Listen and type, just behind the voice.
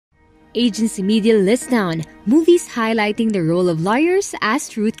Agency media lists down movies highlighting the role of lawyers as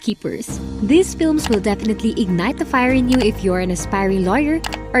truth keepers. These films will definitely ignite the fire in you if you're an aspiring lawyer,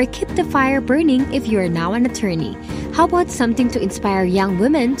 or keep the fire burning if you are now an attorney. How about something to inspire young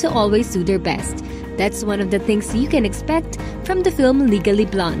women to always do their best? That's one of the things you can expect from the film Legally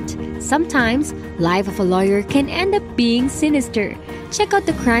Blonde. Sometimes, life of a lawyer can end up being sinister. Check out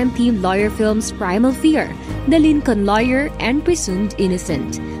the crime-themed lawyer films Primal Fear, The Lincoln Lawyer, and Presumed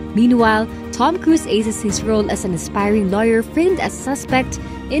Innocent. Meanwhile, Tom Cruise aces his role as an aspiring lawyer framed as suspect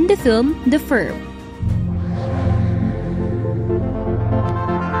in the film The Firm.